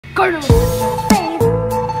Go to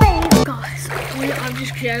guys, I've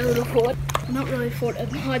just created a little fort. Not really a fort, a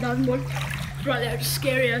high diving board. It's right there, just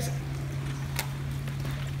scary as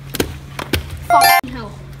fucking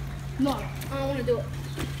hell. No, I don't want to do it.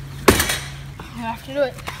 I have to do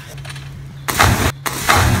it.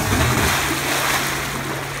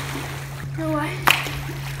 No way.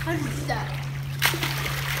 I just did that.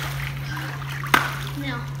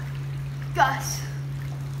 Now, guys,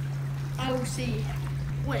 I will see you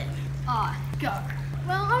when I go.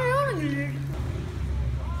 Well, I don't know what I'm gonna do.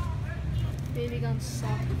 Baby guns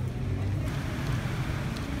suck.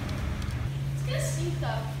 It's gonna sink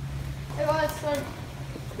though. Hey guys, so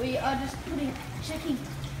we are just checking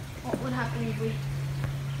what would happen if we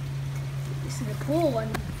this in the pool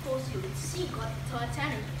and of course it would sink like the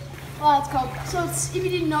Titanic. Oh, it's cold. So if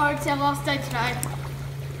you didn't know, it's our last day today.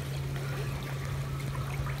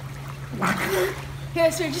 Yeah,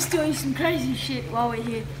 so we're just doing some crazy shit while we're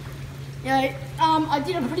here. Yeah, I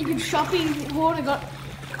did a pretty good shopping haul. I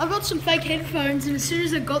got some fake headphones, and as soon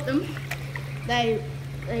as I got them, they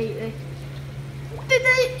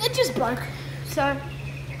just broke. So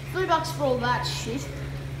 $3 for all that shit.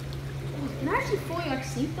 And they're actually falling like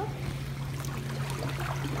sink though.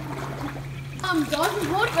 Diving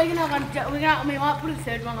board. We might put a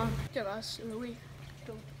third one on. So guys, so we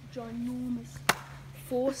ginormous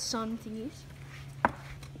fourth sun thingies.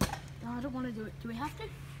 No, I don't want to do it. Do we have to?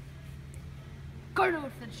 Go do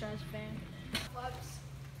it for the show's fan.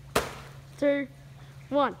 5, 2,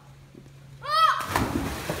 1. Ah!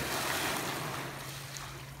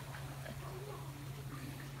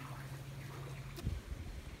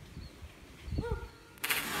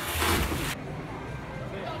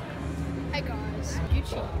 Hey guys,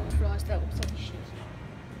 Gucci realised that looks like shit.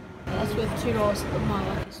 That's worth $2 of my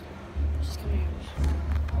luckiest. Just come here.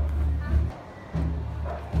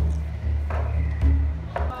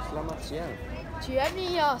 Do you have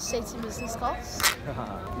any seats in business class?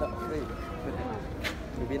 Not free.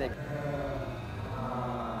 We'll be next.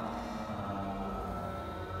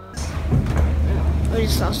 I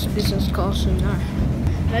just asked the business class and no.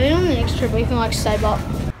 Maybe on the next trip we can like save up.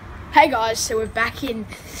 Hey guys, so we're back in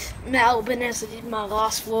Melbourne as I did my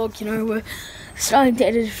last vlog. You know, we're starting to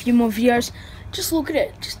edit a few more videos. Just look at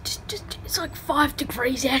it. Just it's like 5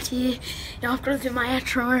 degrees out here. You know, I've got to do my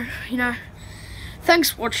outro. You know.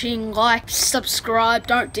 Thanks for watching. Like, subscribe,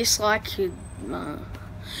 don't dislike. Do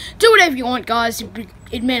whatever you want, guys.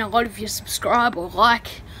 It'd mean a lot if you subscribe or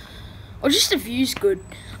like, or just a view's good.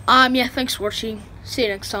 Yeah, thanks for watching. See you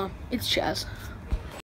next time. It's Chaz.